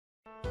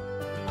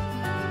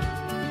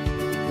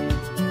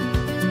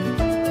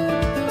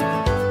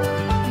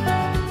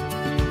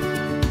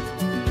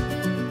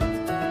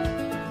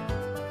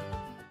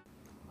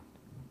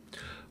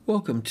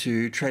Welcome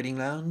to Trading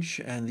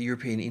Lounge and the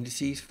European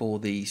indices for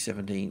the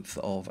 17th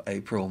of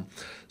April.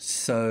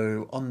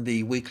 So on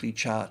the weekly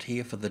chart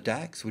here for the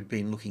DAX, we've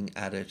been looking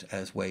at it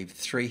as wave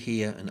 3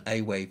 here, an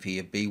A wave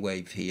here, B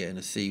wave here, and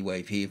a C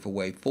wave here for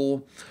wave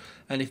 4.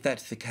 And if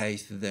that's the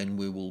case, then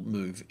we will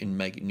move and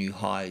make new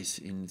highs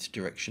in this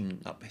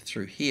direction up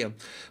through here.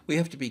 We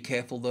have to be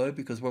careful though,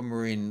 because when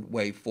we're in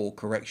wave 4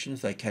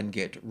 corrections, they can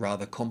get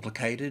rather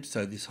complicated.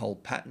 So this whole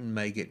pattern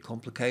may get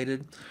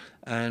complicated,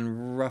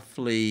 and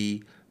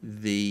roughly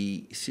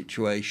the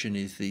situation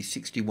is the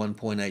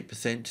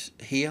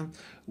 61.8% here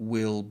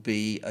will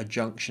be a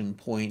junction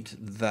point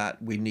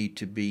that we need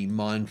to be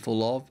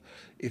mindful of.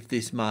 If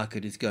this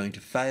market is going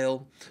to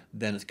fail,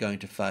 then it's going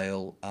to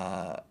fail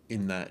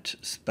in that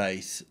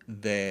space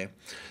there,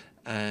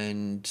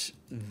 and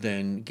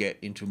then get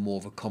into more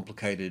of a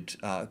complicated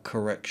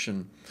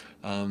correction.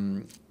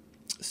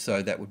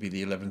 So that would be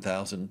the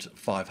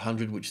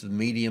 11,500, which is the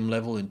medium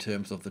level in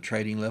terms of the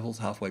trading levels,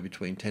 halfway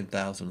between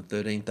 10,000 and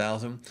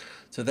 13,000.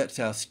 So that's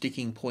our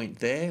sticking point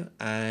there.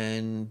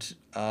 And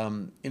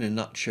in a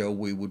nutshell,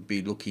 we would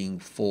be looking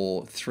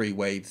for 3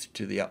 waves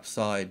to the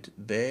upside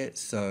there.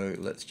 So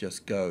let's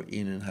just go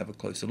in and have a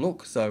closer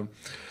look. So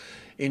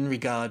in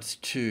regards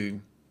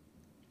to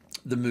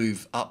the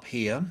move up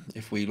here,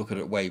 if we look at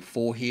it wave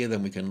 4 here,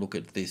 then we can look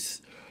at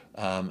this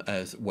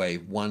as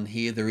wave 1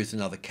 here. There is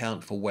another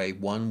count for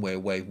wave 1 where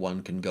wave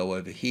 1 can go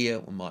over here.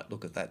 We might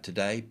look at that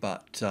today,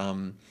 but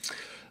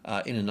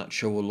in a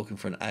nutshell, we're looking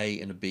for an A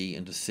and a B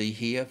and a C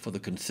here for the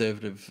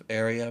conservative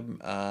area,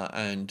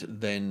 and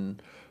then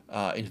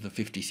into the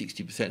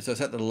 50-60%. So it's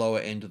at the lower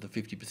end of the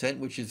 50%,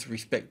 which is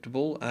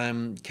respectable.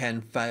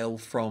 Can fail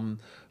from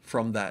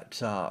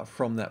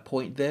that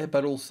point there,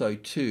 but also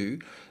too,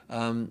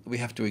 we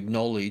have to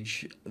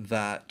acknowledge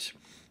that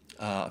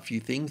a few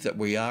things, that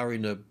we are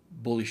in a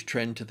bullish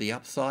trend to the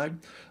upside.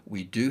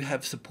 We do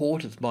have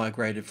support. It's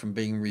migrated from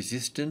being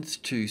resistance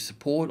to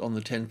support on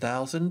the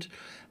 10,000,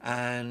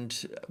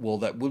 and well,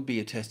 that would be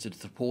a tested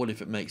support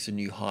if it makes a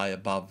new high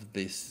above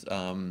this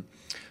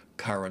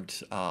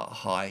current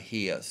high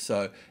here.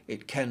 So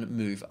it can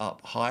move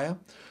up higher.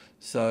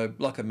 So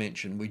like I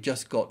mentioned, we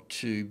just got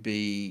to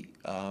be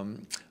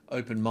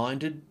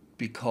open-minded,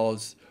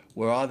 because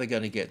we're either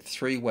going to get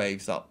 3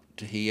 waves up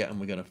to here and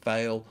we're going to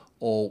fail,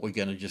 or we're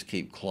going to just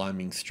keep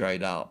climbing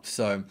straight up.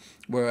 So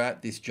we're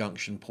at this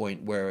junction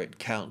point where it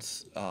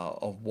counts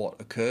of what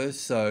occurs.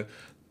 So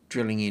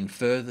drilling in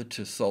further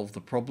to solve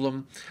the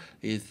problem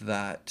is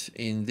that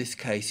in this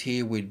case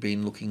here, we'd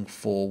been looking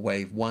for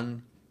wave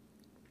 1,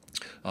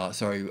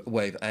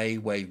 wave A,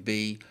 wave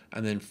B,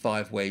 and then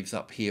 5 waves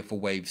up here for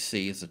wave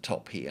C as a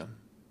top here.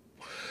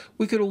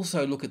 We could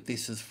also look at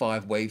this as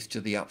 5 waves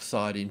to the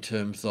upside in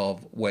terms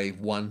of wave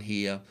 1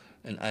 here,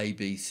 and A,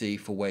 B, C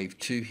for wave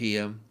 2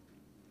 here,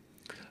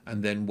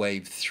 and then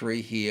wave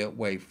 3 here,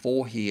 wave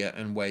 4 here,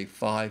 and wave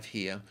 5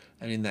 here.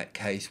 And in that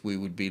case, we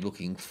would be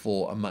looking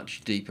for a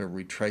much deeper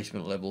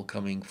retracement level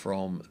coming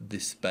from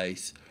this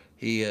space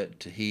here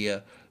to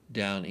here,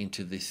 down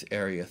into this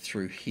area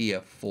through here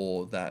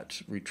for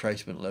that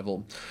retracement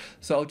level.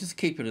 So I'll just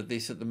keep it at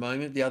this at the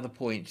moment. The other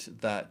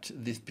point, that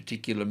this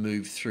particular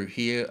move through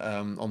here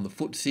on the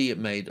FTSE, it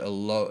made a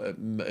low,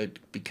 it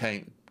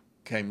came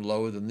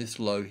lower than this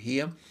low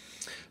here.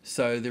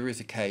 So there is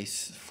a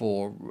case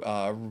for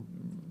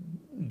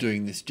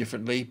doing this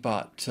differently,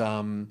 but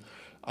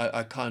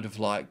I kind of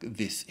like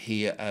this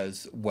here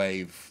as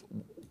wave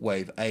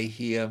A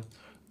here,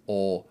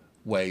 or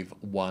wave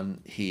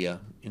 1 here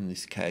in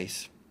this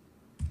case.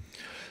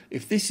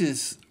 If this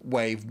is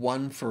wave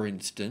 1, for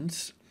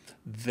instance,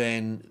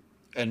 then,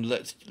 and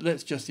let's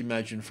just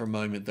imagine for a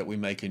moment that we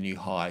make a new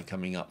high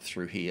coming up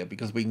through here,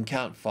 because we can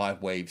count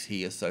 5 waves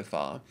here so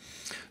far.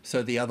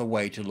 So the other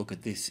way to look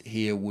at this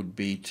here would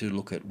be to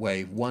look at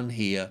wave 1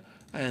 here,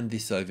 and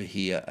this over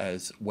here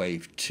as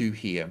wave 2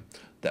 here.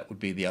 That would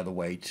be the other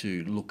way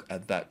to look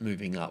at that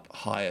moving up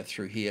higher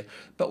through here.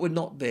 But we're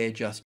not there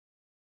just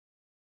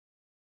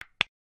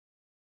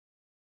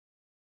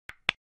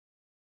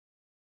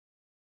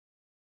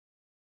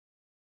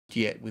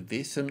yet with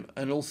this,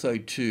 and also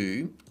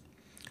too,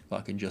 if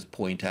I can just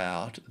point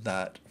out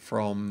that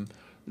from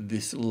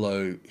this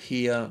low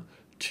here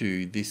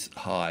to this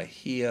high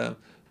here,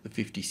 the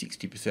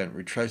 50-60%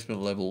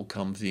 retracement level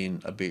comes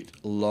in a bit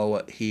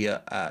lower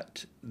here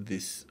at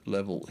this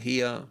level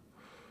here.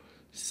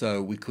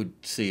 So we could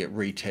see it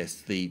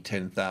retest the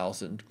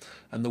 10,000,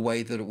 and the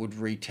way that it would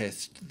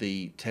retest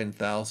the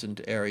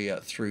 10,000 area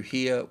through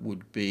here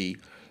would be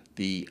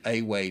the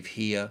A wave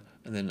here,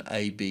 and then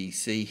A, B,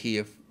 C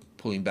here,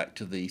 pulling back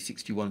to the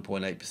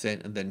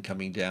 61.8%, and then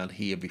coming down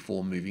here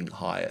before moving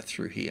higher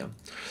through here.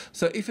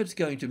 So if it's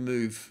going to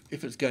move,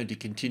 if it's going to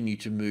continue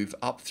to move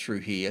up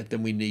through here,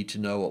 then we need to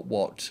know at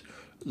what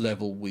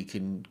level we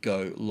can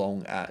go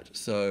long at.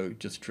 So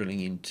just drilling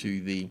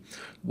into the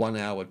 1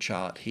 hour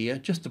chart here,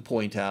 just to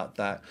point out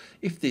that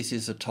if this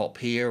is a top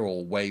here,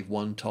 or wave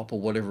 1 top, or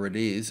whatever it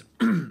is,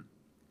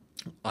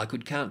 I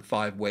could count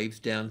 5 waves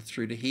down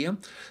through to here.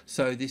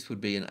 So this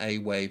would be an A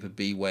wave, a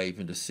B wave,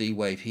 and a C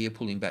wave here,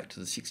 pulling back to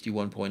the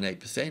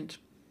 61.8%.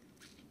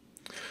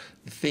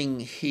 The thing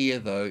here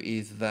though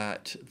is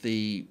that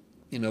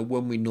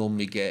when we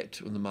normally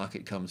get, when the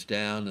market comes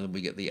down and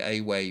we get the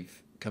A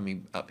wave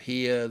coming up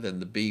here, then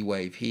the B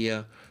wave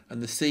here,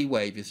 and the C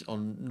wave is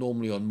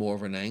normally on more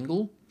of an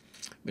angle.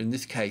 In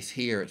this case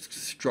here, it's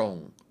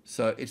strong.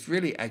 So it's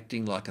really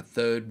acting like a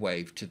third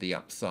wave to the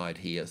upside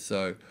here.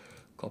 So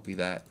copy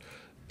that.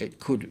 It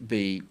could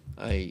be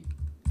a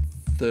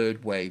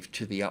third wave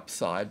to the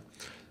upside.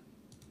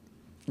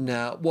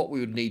 Now, what we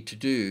would need to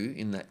do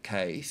in that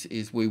case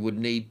is we would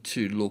need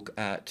to look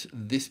at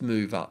this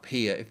move up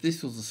here. If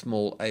this was a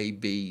small A,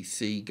 B,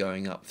 C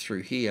going up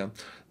through here,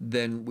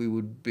 then we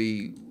would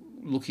be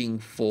looking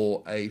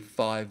for a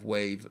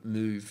 5-wave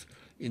move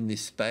in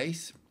this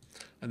space.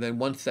 And then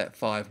once that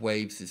 5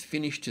 waves is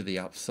finished to the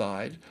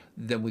upside,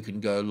 then we can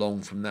go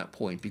long from that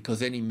point,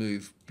 because any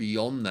move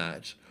beyond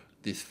that,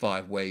 this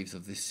 5 waves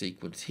of this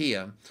sequence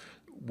here,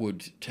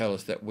 would tell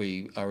us that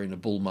we are in a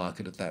bull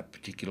market at that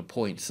particular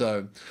point.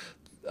 So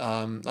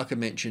like I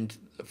mentioned,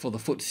 for the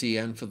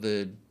FTSE and for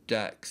the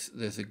DAX,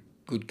 there's a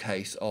good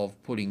case of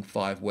putting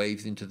 5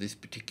 waves into this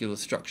particular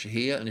structure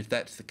here, and if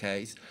that's the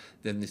case,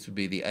 then this would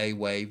be the A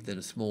wave, then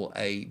a small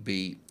A,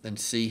 B and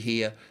C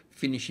here,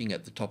 finishing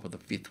at the top of the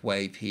 5th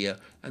wave here,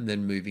 and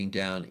then moving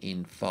down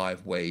in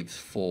 5 waves,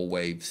 4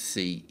 waves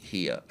C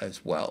here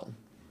as well.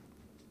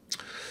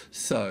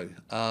 So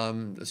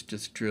let's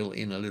just drill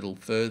in a little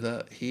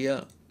further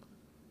here.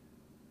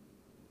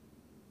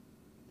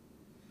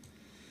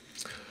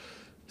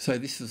 So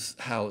this is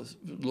how it's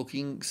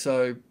looking.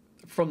 So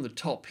from the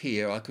top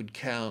here, I could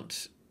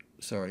count,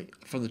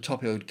 from the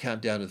top here I would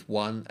count down as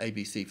 1,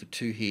 ABC for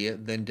 2 here,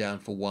 then down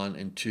for 1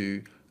 and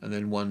 2, and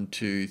then 1,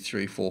 2,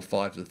 3, 4,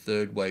 5, the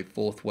 3rd wave,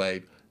 4th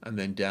wave, and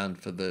then down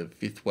for the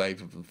 5th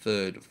wave of the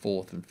 3rd,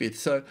 4th and 5th.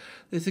 So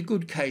there's a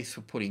good case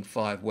for putting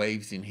 5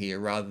 waves in here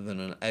rather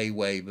than an A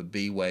wave, a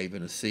B wave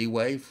and a C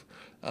wave.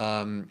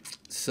 And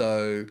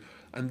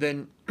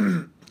then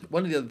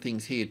one of the other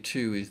things here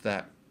too is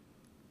that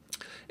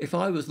if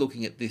I was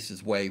looking at this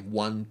as wave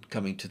 1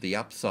 coming to the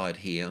upside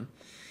here,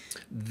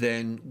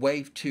 then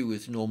wave 2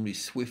 is normally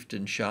swift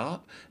and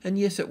sharp. And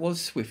yes, it was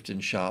swift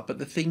and sharp, but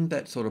the thing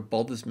that sort of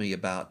bothers me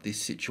about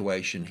this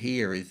situation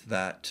here is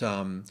that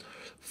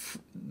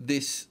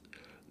this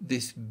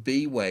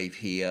B wave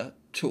here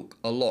took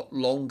a lot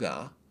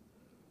longer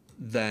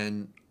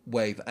than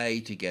wave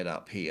A to get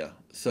up here.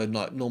 So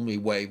normally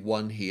wave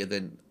 1 here,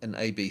 then an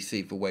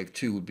ABC for wave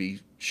 2 would be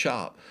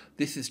sharp.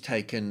 This has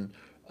taken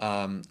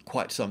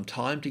quite some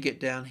time to get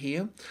down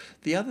here.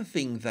 The other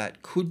thing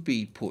that could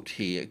be put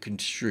here,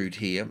 construed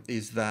here,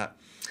 is that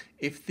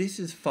if this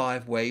is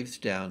 5 waves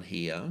down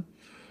here,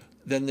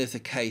 then there's a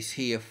case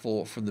here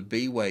from the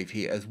B wave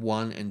here as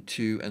 1 and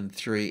 2 and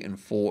 3 and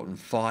 4 and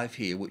 5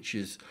 here, which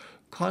is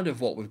kind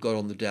of what we've got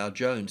on the Dow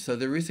Jones. So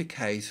there is a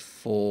case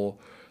for,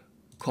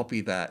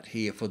 copy that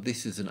here, for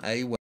this is an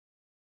A wave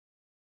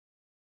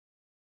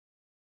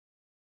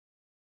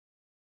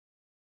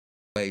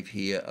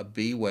here, a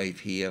B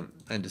wave here,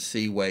 and a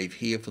C wave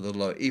here for the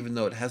low. Even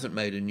though it hasn't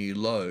made a new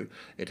low,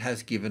 it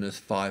has given us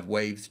 5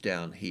 waves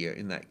down here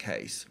in that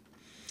case.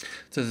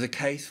 So there's a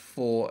case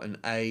for an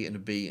A and a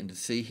B and a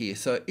C here.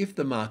 So if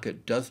the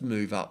market does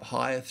move up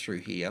higher through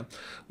here,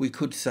 we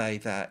could say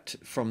that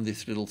from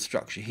this little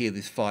structure here,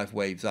 this 5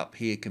 waves up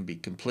here can be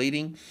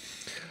completing.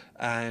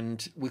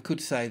 And we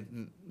could say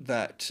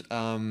that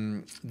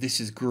this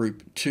is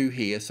group 2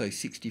 here, so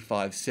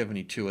 65,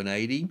 72 and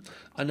 80.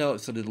 I know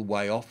it's a little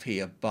way off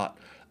here, but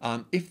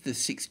if the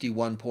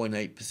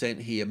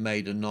 61.8% here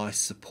made a nice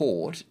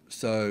support,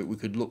 so we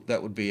could look,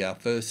 that would be our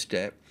first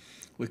step.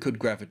 We could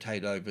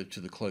gravitate over to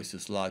the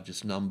closest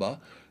largest number,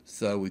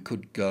 so we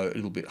could go a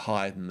little bit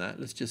higher than that.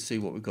 Let's just see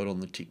what we've got on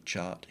the tick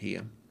chart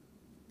here.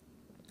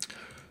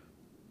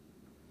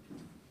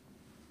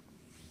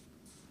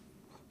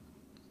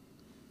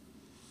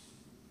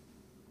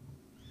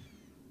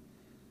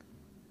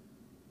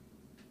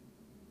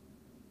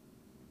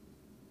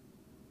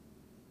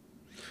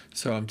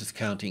 So I'm just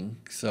counting.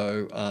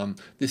 So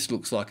this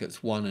looks like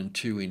it's 1 and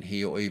 2 in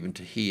here, or even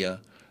to here,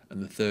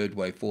 and the 3rd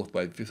wave, 4th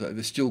wave, 5th wave.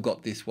 They've still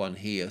got this one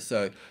here.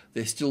 So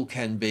there still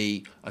can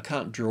be, I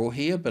can't draw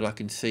here, but I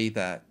can see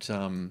that,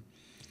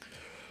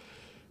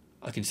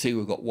 I can see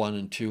we've got 1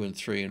 and 2 and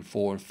 3 and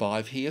 4 and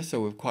 5 here.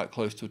 So we're quite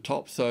close to a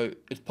top. So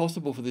it's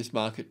possible for this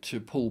market to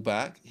pull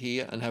back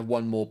here and have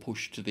one more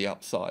push to the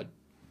upside.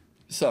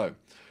 So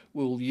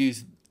we'll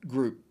use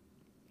group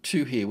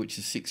 2 here, which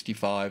is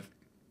 65,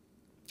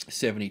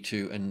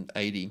 72 and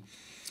 80.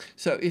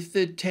 So if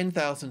the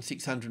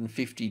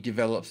 10,650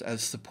 develops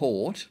as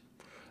support,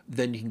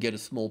 then you can get a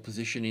small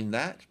position in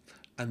that.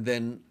 And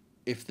then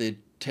if the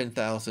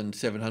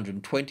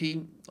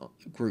 10,720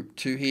 group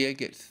 2 here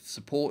gets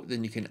support,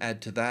 then you can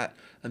add to that,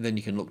 and then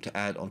you can look to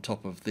add on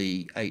top of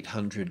the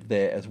 800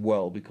 there as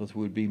well, because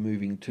we'd be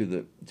moving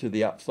to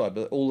the upside.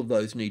 But all of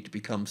those need to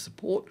become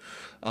support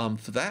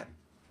for that.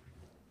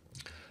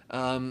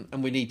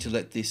 And we need to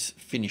let this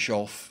finish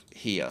off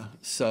here.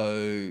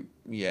 So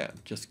yeah,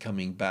 just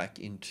coming back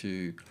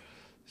into,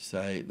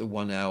 say, the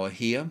 1 hour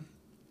here.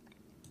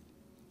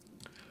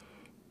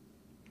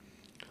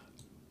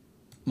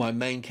 my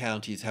main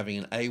count is having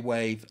an A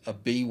wave, a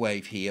B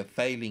wave here,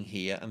 failing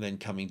here, and then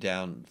coming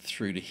down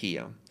through to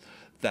here.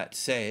 That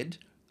said,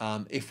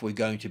 if we're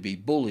going to be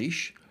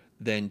bullish,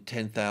 then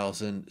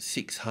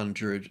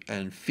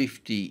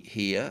 10,650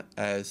 here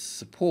as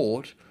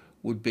support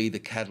would be the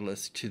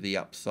catalyst to the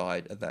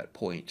upside at that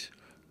point.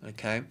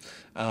 Okay,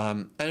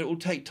 and it will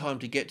take time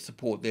to get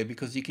support there,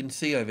 because you can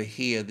see over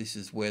here, this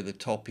is where the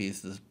top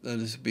is, this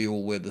will be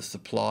all where the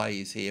supply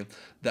is here.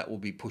 That will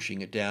be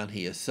pushing it down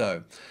here.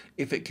 So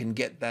if it can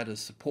get that as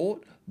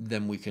support,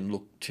 then we can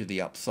look to the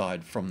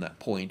upside from that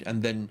point.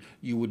 And then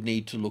you would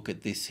need to look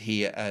at this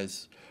here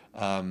as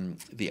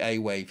the A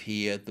wave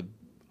here, the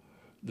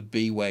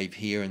B wave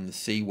here, and the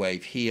C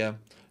wave here,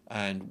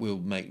 and we'll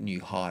make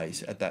new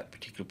highs at that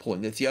particular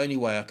point. That's the only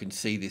way I can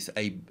see this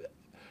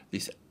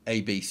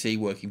ABC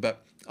working,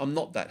 but I'm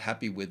not that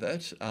happy with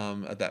it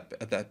at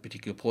that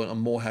particular point.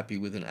 I'm more happy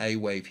with an A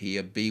wave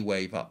here, B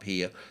wave up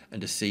here,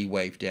 and a C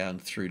wave down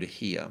through to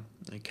here.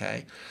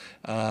 Okay,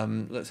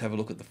 let's have a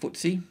look at the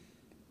FTSE.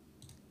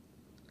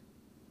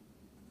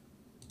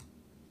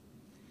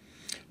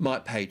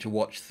 Might pay to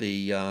watch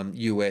the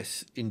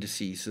US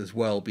indices as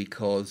well,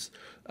 because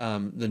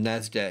the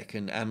Nasdaq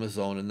and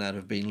Amazon and that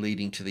have been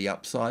leading to the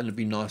upside. It'd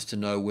be nice to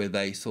know where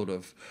they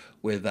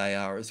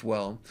are as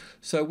well.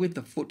 So with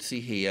the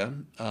FTSE here,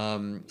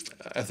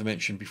 as I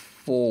mentioned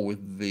before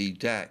with the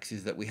DAX,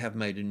 is that we have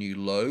made a new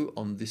low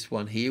on this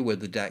one here where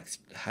the DAX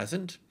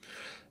hasn't.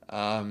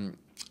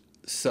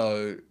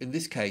 So in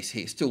this case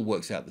here, it still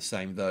works out the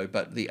same though,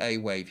 but the A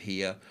wave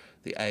here,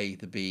 the A,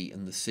 the B,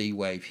 and the C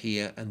wave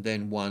here, and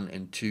then 1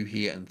 and 2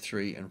 here, and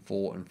 3 and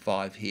 4 and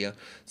 5 here.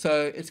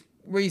 So it's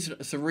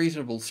a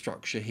reasonable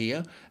structure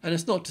here, and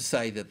it's not to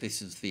say that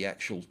this is the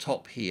actual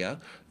top here,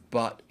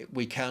 but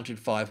we counted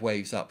 5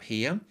 waves up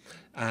here,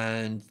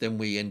 and then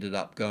we ended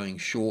up going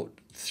short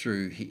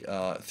through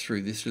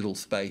this little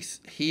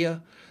space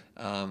here,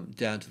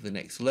 down to the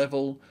next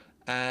level.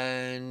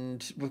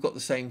 And we've got the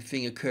same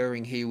thing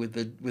occurring here with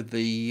the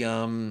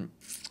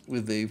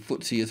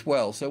FTSE as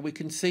well. So we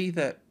can see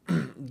that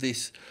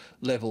this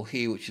level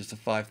here, which is the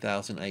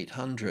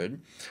 5,800,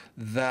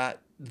 that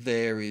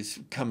there is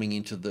coming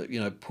into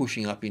the,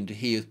 pushing up into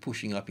here, is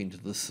pushing up into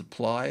the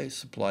supply.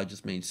 Supply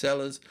just means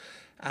sellers.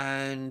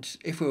 And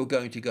if we were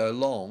going to go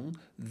long,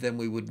 then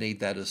we would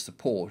need that as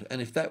support.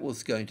 And if that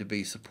was going to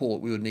be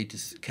support, we would need to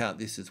count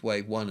this as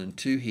wave 1 and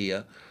 2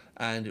 here,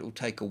 and it will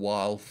take a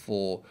while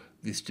for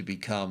this to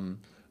become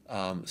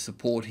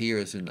support here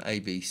as an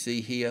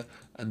ABC here,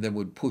 and then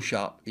would push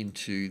up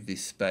into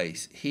this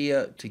space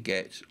here to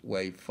get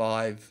wave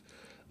 5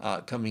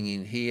 coming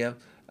in here,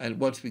 and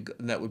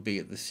that would be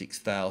at the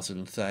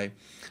 6,000, say.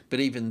 But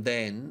even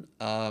then,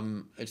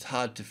 it's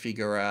hard to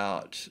figure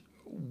out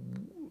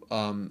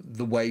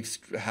the waves,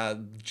 how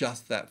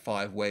just that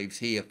 5 waves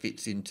here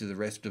fits into the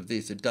rest of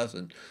this. It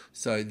doesn't.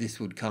 So this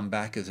would come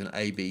back as an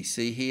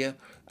ABC here,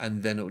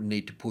 and then it would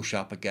need to push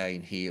up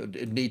again here.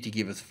 It'd need to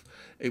give us,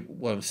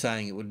 what I'm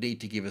saying, it would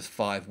need to give us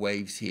 5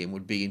 waves here, and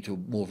would be into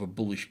more of a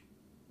bullish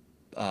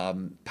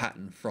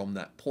pattern from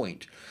that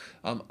point.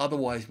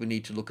 Otherwise, we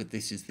need to look at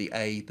this as the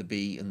A, the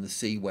B, and the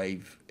C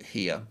wave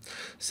here.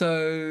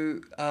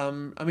 So, I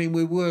mean,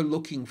 we were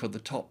looking for the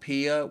top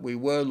here. We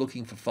were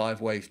looking for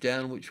 5 waves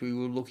down, which we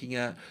were looking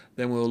at.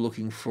 Then we were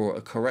looking for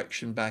a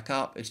correction back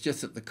up. It's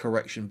just that the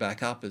correction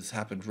back up has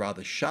happened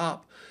rather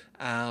sharp.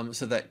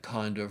 So that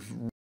kind of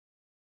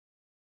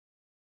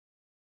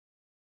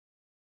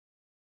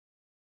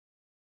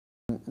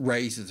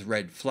raises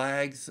red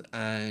flags,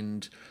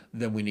 and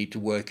then we need to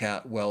work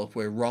out, well, if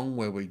we're wrong,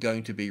 where we're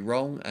going to be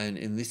wrong. And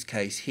in this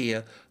case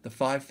here, the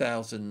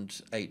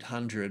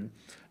 5,800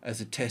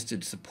 as a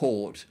tested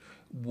support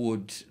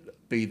would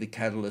be the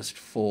catalyst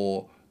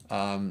for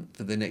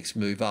the next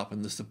move up,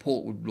 and the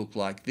support would look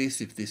like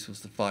this. If this was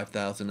the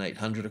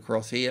 5,800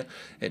 across here,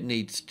 it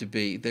needs to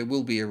be, there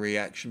will be a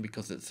reaction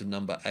because it's the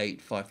number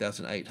 8,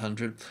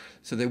 5,800.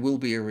 So there will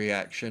be a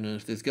reaction, and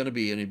if there's going to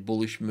be any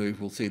bullish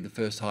move, we'll see the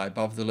first high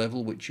above the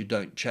level, which you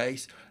don't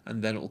chase,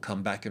 and then it will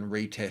come back and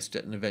retest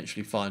it and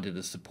eventually find it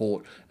as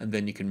support, and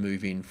then you can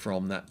move in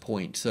from that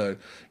point. So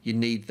you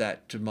need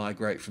that to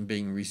migrate from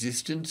being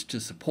resistance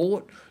to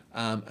support.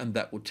 And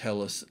that will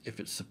tell us, if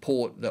it's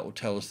support, that will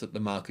tell us that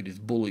the market is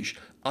bullish.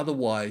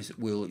 Otherwise,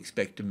 we'll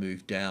expect to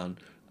move down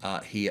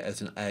here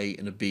as an A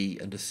and a B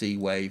and a C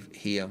wave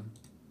here.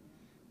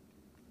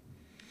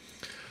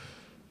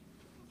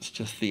 It's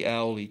just the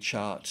hourly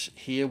chart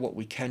here. What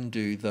we can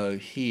do though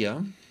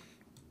here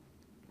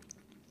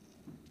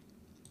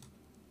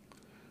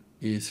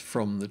is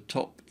from the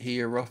top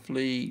here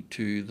roughly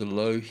to the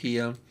low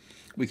here.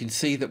 We can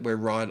see that we're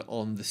right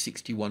on the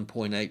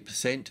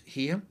 61.8%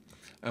 here.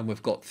 And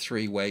we've got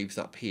 3 waves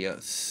up here.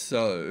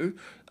 So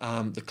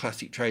the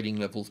classic trading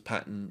levels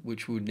pattern,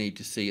 which we would need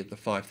to see at the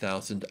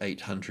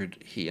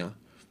 5,800 here.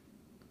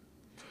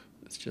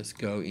 Let's just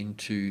go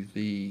into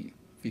the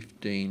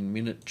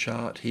 15-minute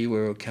chart here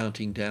where we're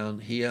counting down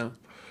here.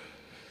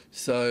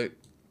 So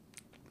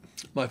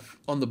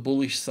on the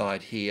bullish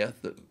side here,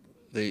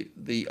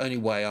 the only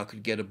way I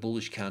could get a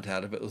bullish count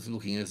out of it was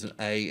looking as an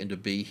A and a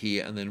B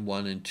here, and then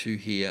 1 and 2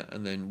 here,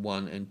 and then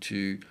 1 and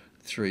 2,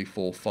 3,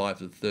 4, 5,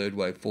 the third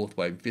wave, fourth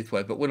wave, fifth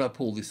wave. But when I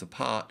pull this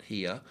apart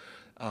here,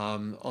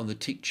 on the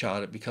tick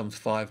chart, it becomes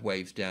 5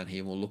 waves down here,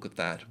 and we'll look at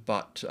that.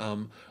 But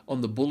on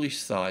the bullish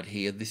side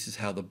here, this is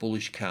how the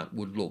bullish count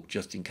would look,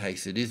 just in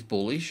case it is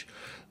bullish.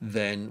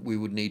 Then we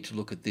would need to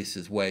look at this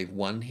as wave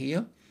 1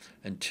 here,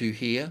 and 2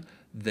 here,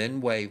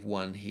 then wave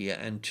 1 here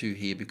and 2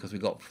 here, because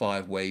we've got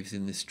 5 waves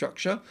in this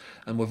structure,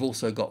 and we've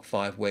also got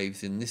 5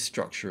 waves in this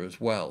structure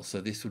as well. So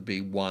this would be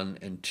 1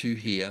 and 2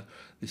 here,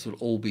 this would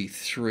all be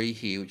 3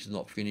 here, which is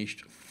not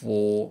finished,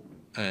 4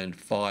 and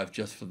 5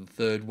 just for the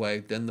third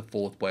wave, then the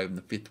fourth wave and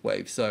the fifth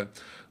wave. So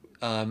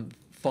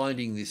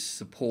finding this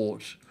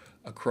support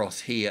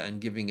across here and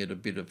giving it a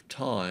bit of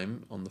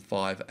time on the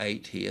 5,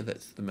 8 here,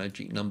 that's the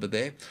magic number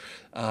there.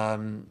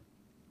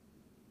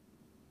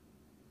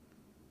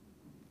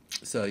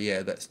 So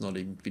yeah, that's not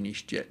even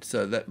finished yet.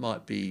 So that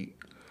might be,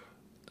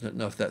 I don't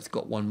know if that's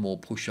got one more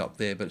push up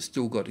there, but it's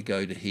still got to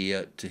go to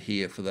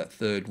here for that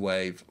third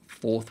wave,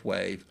 fourth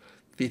wave,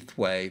 fifth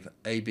wave,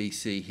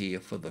 ABC here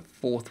for the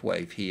fourth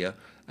wave here,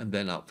 and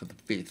then up for the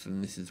fifth.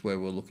 And this is where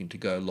we're looking to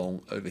go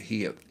along over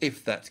here,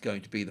 if that's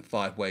going to be the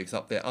 5 waves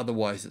up there.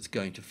 Otherwise it's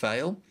going to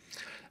fail,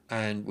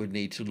 and we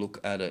need to look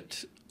at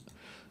it,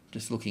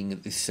 just looking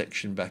at this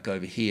section back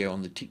over here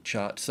on the tick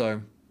chart.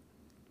 So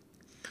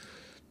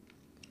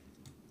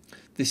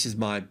this is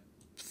my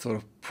sort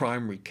of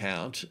primary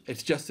count.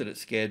 It's just that it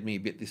scared me a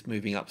bit, this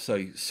moving up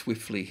so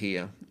swiftly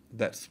here.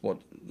 That's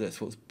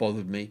what's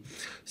bothered me.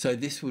 So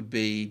this would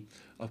be,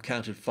 I've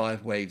counted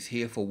 5 waves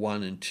here for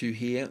 1 and 2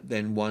 here,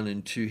 then 1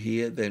 and 2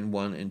 here, then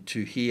 1 and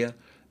 2 here,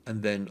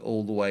 and then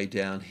all the way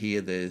down here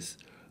there's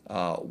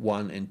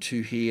 1 and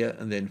 2 here,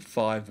 and then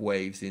 5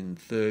 waves in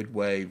third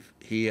wave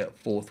here,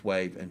 fourth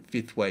wave and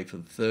fifth wave for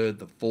the third,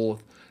 the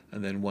fourth,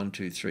 and then 1,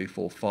 2, 3,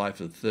 4, 5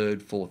 for the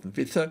third, fourth and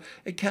fifth. So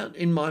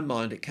in my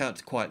mind, it counts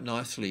quite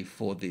nicely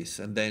for this.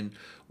 And then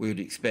we would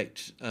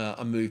expect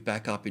a move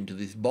back up into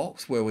this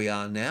box where we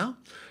are now,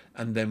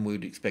 and then we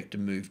would expect to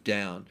move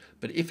down.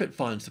 But if it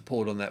finds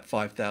support on that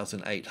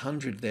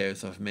 5,800 there,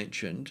 as I've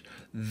mentioned,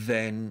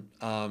 then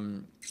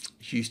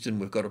Houston,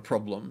 we've got a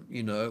problem.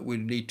 You know, we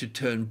need to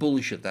turn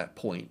bullish at that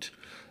point.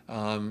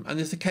 And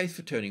there's a case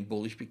for turning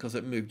bullish because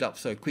it moved up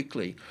so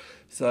quickly.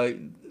 So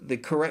the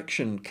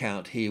correction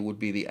count here would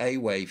be the A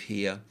wave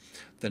here,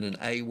 then an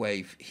A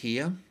wave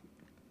here,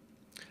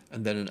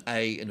 and then an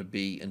A and a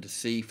B and a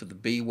C for the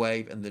B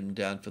wave, and then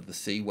down for the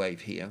C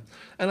wave here.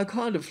 And I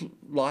kind of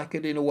like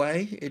it in a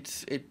way.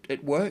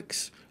 It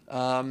works,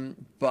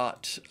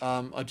 but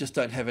I just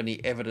don't have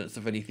any evidence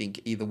of anything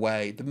either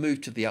way. The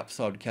move to the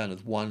upside count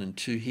is 1 and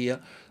 2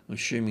 here. I'm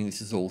assuming this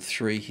is all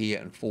 3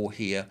 here and 4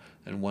 here,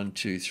 and 1,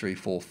 2, 3,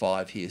 4,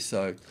 5 here.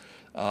 So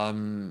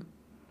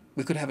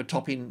we could have a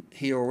top in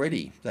here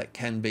already. That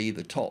can be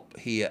the top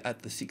here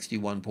at the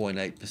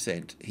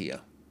 61.8% here.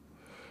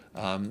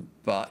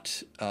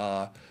 But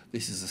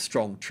this is a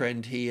strong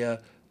trend here,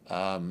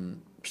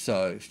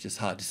 so it's just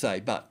hard to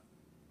say. But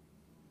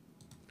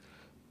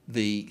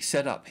the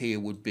setup here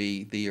would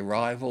be the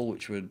arrival,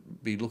 which we'd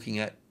be looking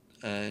at,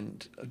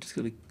 and I'm just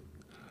going to,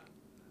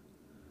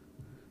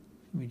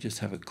 let me just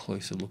have a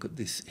closer look at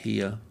this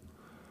here.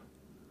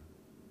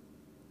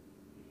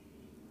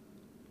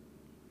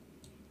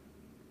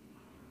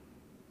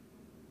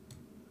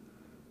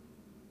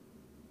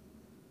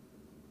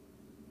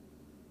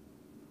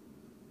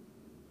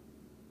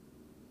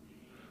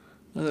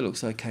 Now that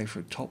looks okay for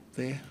a top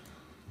there.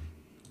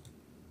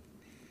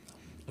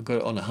 I've got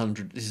it on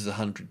 100, this is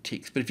 100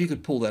 ticks, but if you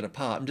could pull that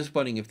apart, I'm just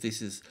wondering if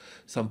this is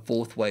some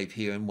fourth wave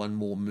here and one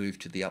more move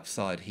to the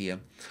upside here.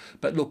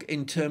 But look,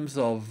 in terms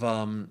of,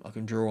 I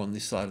can draw on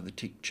this side of the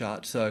tick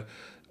chart, so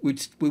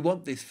we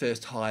want this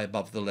first high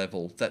above the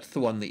level. That's the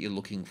one that you're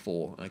looking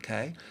for,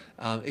 okay?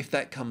 If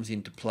that comes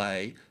into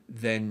play,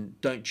 then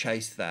don't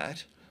chase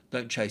that.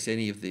 Don't chase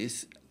any of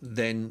this.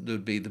 Then there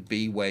would be the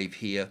B wave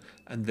here,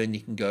 and then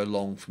you can go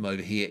long from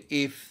over here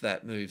if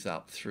that moves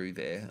up through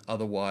there.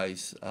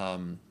 Otherwise,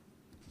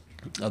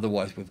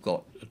 we've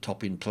got a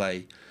top in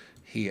play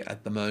here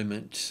at the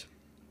moment.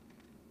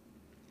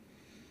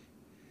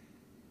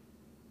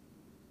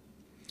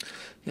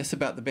 That's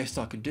about the best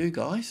I could do,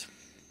 guys.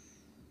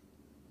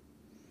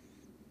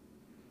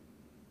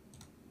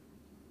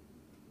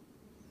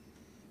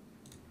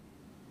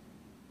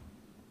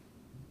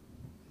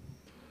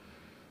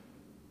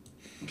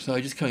 So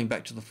just coming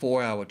back to the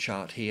 4-hour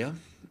chart here,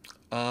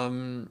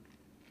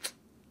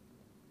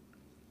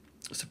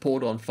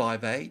 support on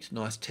 5.8,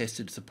 nice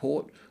tested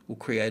support, will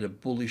create a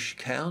bullish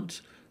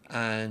count,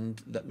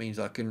 and that means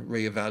I can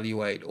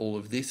reevaluate all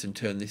of this and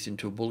turn this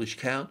into a bullish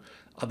count.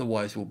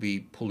 Otherwise we'll be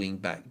pulling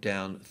back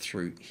down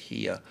through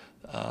here.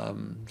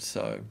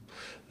 So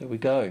there we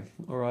go.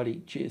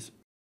 Alrighty, cheers.